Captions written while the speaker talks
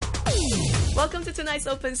Welcome to tonight's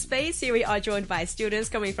Open Space. Here we are joined by students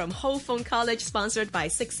coming from Ho Fung College, sponsored by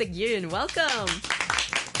Siksik Yun. Welcome.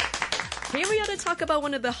 Here we are to talk about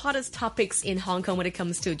one of the hottest topics in Hong Kong when it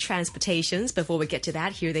comes to transportations. Before we get to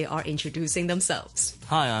that, here they are introducing themselves.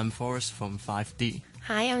 Hi, I'm Forrest from 5D.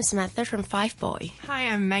 Hi, I'm Samantha from 5Boy. Hi,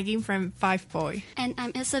 I'm Maggie from 5Boy. And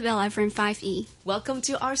I'm Isabella from 5E. Welcome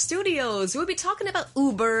to our studios. We'll be talking about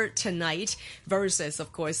Uber tonight versus,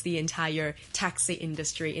 of course, the entire taxi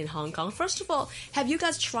industry in Hong Kong. First of all, have you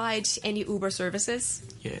guys tried any Uber services?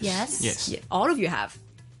 Yes. Yeah, all of you have?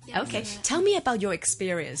 Yes. Okay. Tell me about your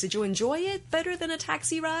experience. Did you enjoy it better than a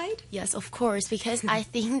taxi ride? Yes, of course, because I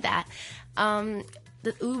think that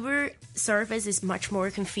the Uber service is much more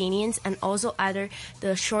convenient, and also either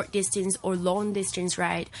the short distance or long distance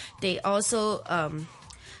ride, we can also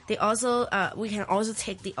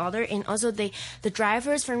take the other, and also the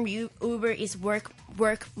drivers from Uber is work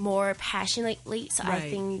more passionately, so I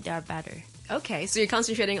think they're better. Okay, so you're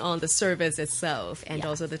concentrating on the service itself and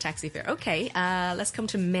also the taxi fare. Okay, let's come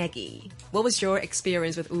to Maggie. What was your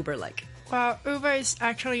experience with Uber like? Well, Uber is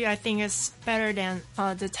actually, I think, is better than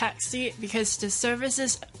the taxi because the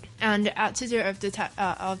services and the attitude of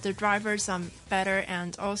the drivers are better,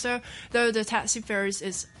 and also though the taxi fares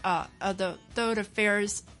is though the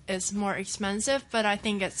fares is more expensive, but I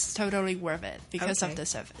think it's totally worth it because of the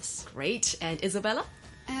service. Great, and Isabella?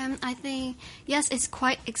 I think, yes, it's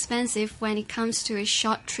quite expensive when it comes to a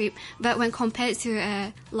short trip, but when compared to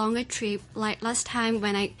a longer trip, like last time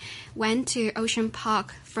when I went to Ocean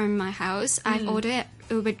Park from my house, I ordered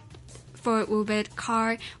Uber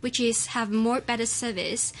car, which have more better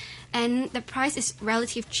service, and the price is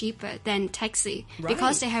relatively cheaper than taxi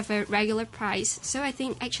because they have a regular price. So I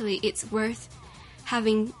think actually it's worth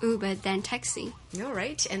having Uber than taxi. All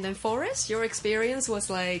right, and then Forrest, your experience was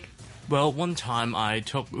like? Well, one time I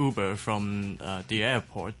took Uber from the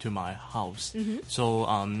airport to my house. So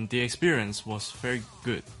the experience was very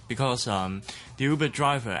good because the Uber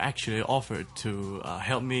driver actually offered to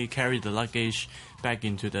help me carry the luggage back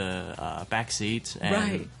into the back seat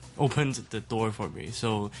and opened the door for me.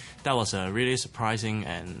 So that was a really surprising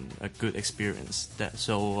and a good experience.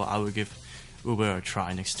 So I will give Uber a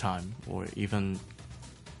try next time, or even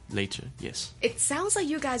later, yes. It sounds like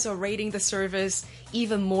you guys are rating the service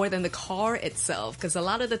even more than the car itself, because a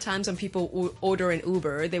lot of the times when people order an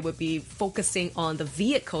Uber, they would be focusing on the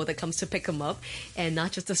vehicle that comes to pick them up and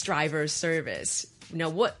not just the driver's service. Now,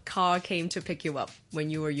 what car came to pick you up when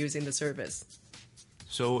you were using the service?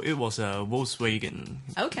 So it was a Volkswagen.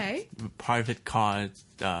 Okay. Private car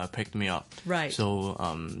picked me up. Right. So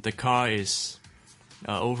the car is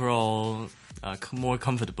overall more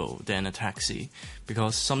comfortable than a taxi,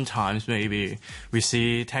 because sometimes maybe we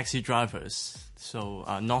see taxi drivers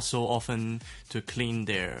not so often to clean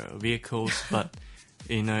their vehicles, but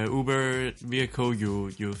in an Uber vehicle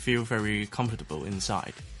you feel very comfortable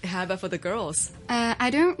inside. How about for the girls?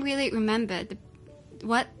 I don't really remember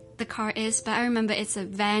what the car is, but I remember it's a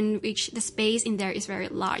van, which the space in there is very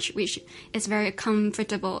large, which is very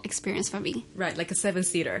comfortable experience for me. Right, like a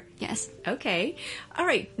 7-seater. Yes. Okay. All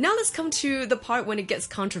right. Now let's come to the part when it gets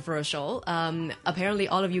controversial. Apparently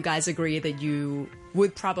all of you guys agree that you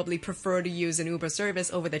would probably prefer to use an Uber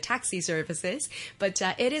service over the taxi services, but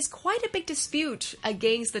it is quite a big dispute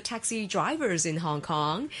against the taxi drivers in Hong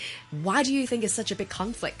Kong. Why do you think it's such a big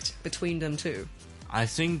conflict between them two? I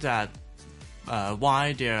think that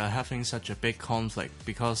why they are having such a big conflict,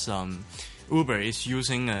 because Uber is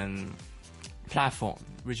using a platform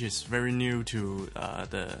which is very new to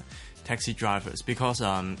the taxi drivers, because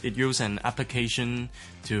it uses an application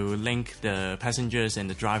to link the passengers and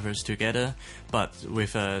the drivers together. But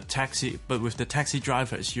with the taxi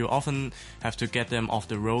drivers, you often have to get them off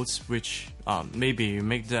the roads, which maybe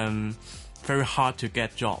make them very hard to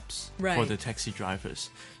get jobs for the taxi drivers.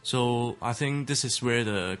 So I think this is where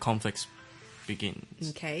the conflicts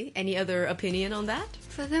begins. Okay. Any other opinion on that?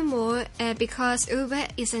 Furthermore, because Uber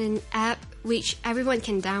is an app which everyone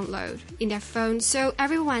can download in their phone, so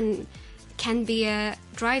everyone can be a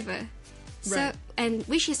driver. So, and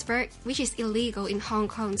which is illegal in Hong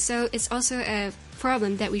Kong. So it's also a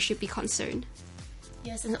problem that we should be concerned.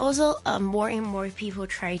 Yes, and also more and more people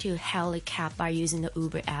try to hail a cab by using the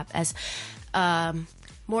Uber app, as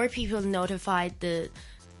more people notified the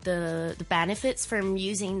benefits from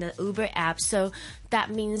using the Uber app. So that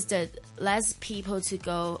means that less people to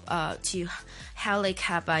go to hail a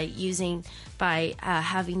cab by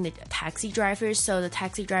having the taxi drivers. So the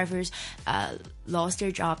taxi drivers lost their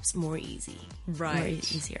jobs more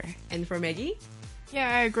easier. And for Maggie? Yeah,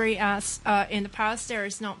 I agree. As in the past, there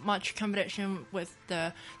is not much competition with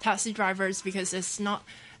the taxi drivers because it's not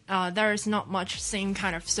there is not much same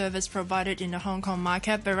kind of service provided in the Hong Kong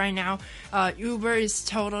market. But right now, Uber is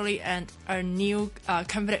totally a new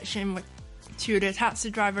competition to the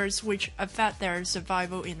taxi drivers, which affect their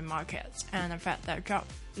survival in the market and affect their job.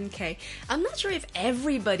 Okay. I'm not sure if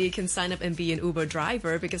everybody can sign up and be an Uber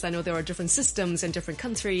driver, because I know there are different systems in different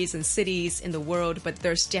countries and cities in the world, but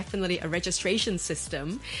there's definitely a registration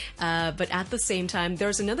system. But at the same time,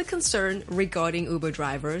 there's another concern regarding Uber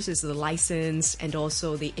drivers is the license and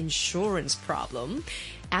also the insurance problem.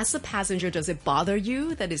 As a passenger, does it bother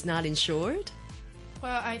you that it's not insured?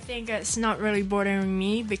 Well, I think it's not really bothering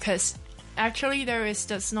me because actually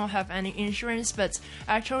does not have any insurance, but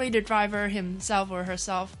actually the driver himself or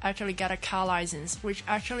herself actually get a car license, which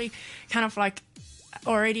actually kind of like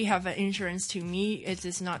already have an insurance. To me, it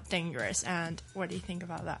is not dangerous. And what do you think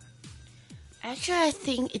about that? Actually, I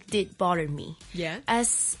think it did bother me. Yeah.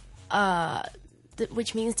 As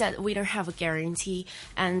which means that we don't have a guarantee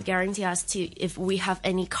us to if we have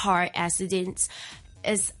any car accidents.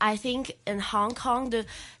 Is I think in Hong Kong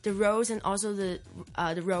the roads and also the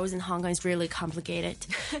roads in Hong Kong is really complicated.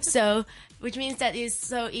 So which means that it's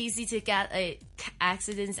so easy to get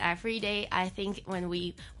accidents every day. I think when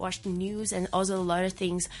we watch the news and also a lot of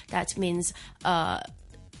things, that means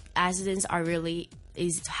accidents are really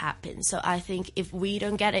easy to happen. So I think if we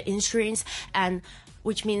don't get an insurance, and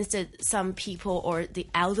which means that some people or the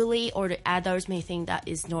elderly or the adults may think that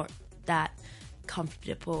is not that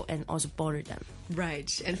comfortable and also bother them.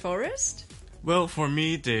 Right. And Forrest? Well, for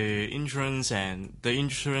me, the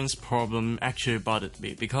insurance problem actually bothered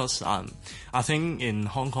me because I think in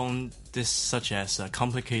Hong Kong, this such as a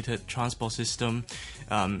complicated transport system,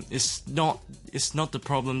 it's not the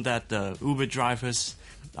problem that the Uber drivers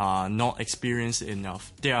are not experienced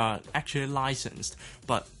enough. They are actually licensed,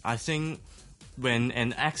 but I think when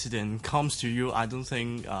an accident comes to you, I don't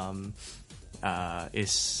think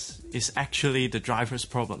is actually the driver's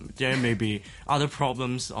problem. There may be other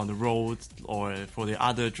problems on the road or for the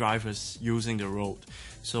other drivers using the road.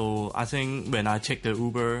 So I think when I take the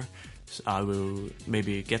Uber, I will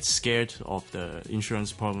maybe get scared of the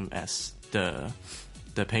insurance problem as the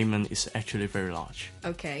payment is actually very large.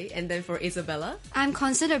 Okay, and then for Isabella? I'm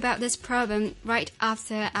concerned about this problem right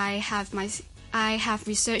after I have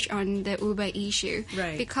researched on the Uber issue.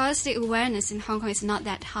 Right. Because the awareness in Hong Kong is not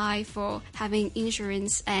that high for having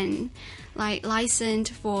insurance and like license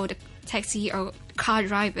for the taxi or car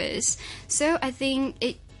drivers. So I think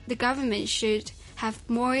the government should have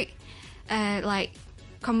more like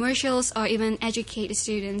commercials or even educate the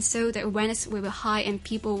students so the awareness will be high and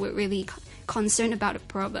people will really concerned about the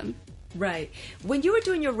problem. Right. When you were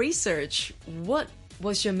doing your research, what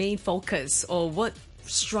was your main focus or what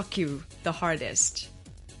struck you the hardest?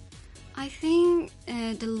 I think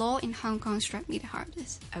the law in Hong Kong struck me the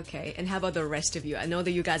hardest. Okay, and how about the rest of you? I know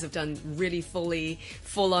that you guys have done really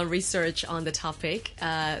full-on research on the topic.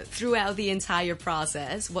 Throughout the entire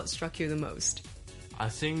process, what struck you the most? I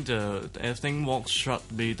think what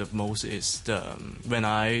struck me the most is when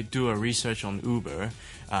I do a research on Uber,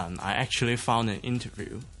 I actually found an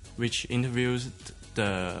interview which interviews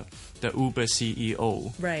the Uber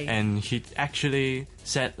CEO, right? And he actually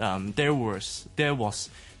said there was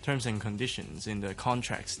terms and conditions in the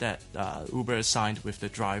contracts that Uber signed with the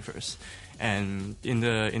drivers, and in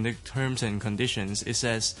the terms and conditions it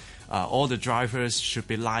says all the drivers should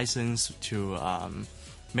be licensed to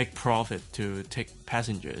make profit to take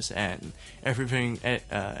passengers, and everything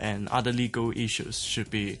and other legal issues should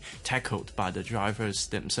be tackled by the drivers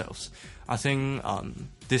themselves. I think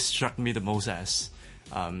this struck me the most as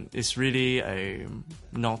it's really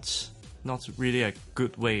not really a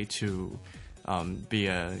good way to be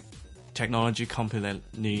a technology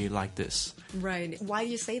company like this. Right. Why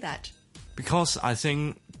do you say that? Because I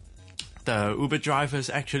think the Uber drivers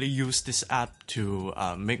actually use this app to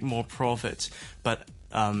make more profits, but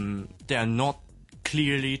they are not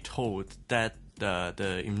clearly told that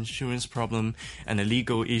the insurance problem and the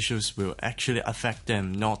legal issues will actually affect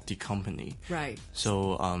them, not the company. Right.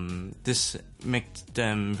 So this makes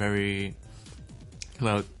them very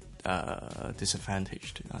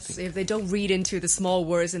disadvantaged, I think. So if they don't read into the small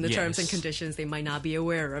words in the Yes. terms and conditions, they might not be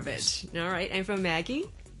aware of it. All right. And from Maggie?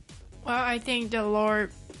 Well, I think the law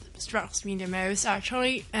strikes me the most.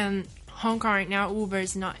 Actually, in Hong Kong right now, Uber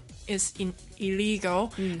is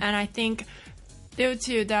illegal, and I think due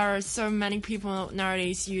to there are so many people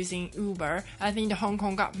nowadays using Uber, I think the Hong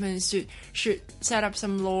Kong government should set up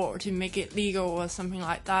some law to make it legal or something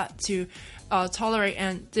like that to tolerate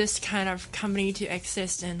and this kind of company to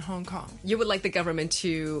exist in Hong Kong. You would like the government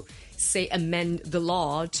to, say, amend the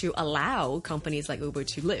law to allow companies like Uber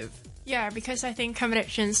to live? Yeah, because I think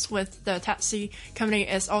competitions with the taxi company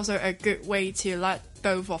is also a good way to let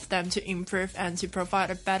both of them to improve and to provide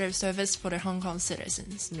a better service for the Hong Kong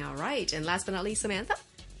citizens. All right. And last but not least, Samantha?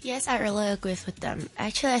 Yes, I really agree with them.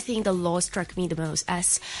 Actually, I think the law struck me the most,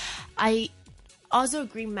 as I also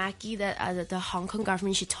agree, Maggie, that the Hong Kong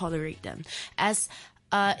government should tolerate them. As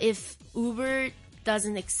if Uber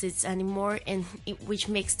doesn't exist anymore, and which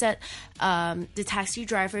makes that the taxi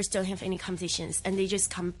drivers don't have any competitions, and they just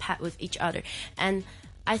compete with each other. And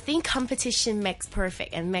I think competition makes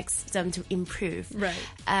perfect and makes them to improve.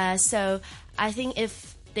 Right. So I think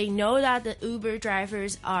if they know that the Uber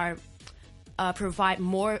drivers are provide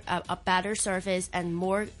more a better service and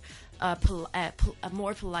more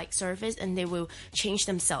more polite service, and they will change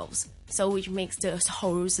themselves. So which makes the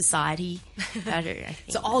whole society better, I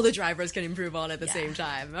think. So all the drivers can improve on at the same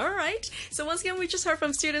time. All right. So once again, we just heard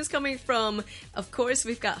from students coming from, of course,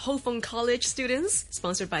 we've got Ho Fung College students,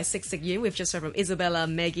 sponsored by Sick Sick Yun. We've just heard from Isabella,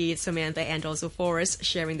 Maggie, Samantha, and also Forrest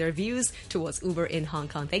sharing their views towards Uber in Hong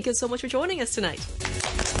Kong. Thank you so much for joining us tonight.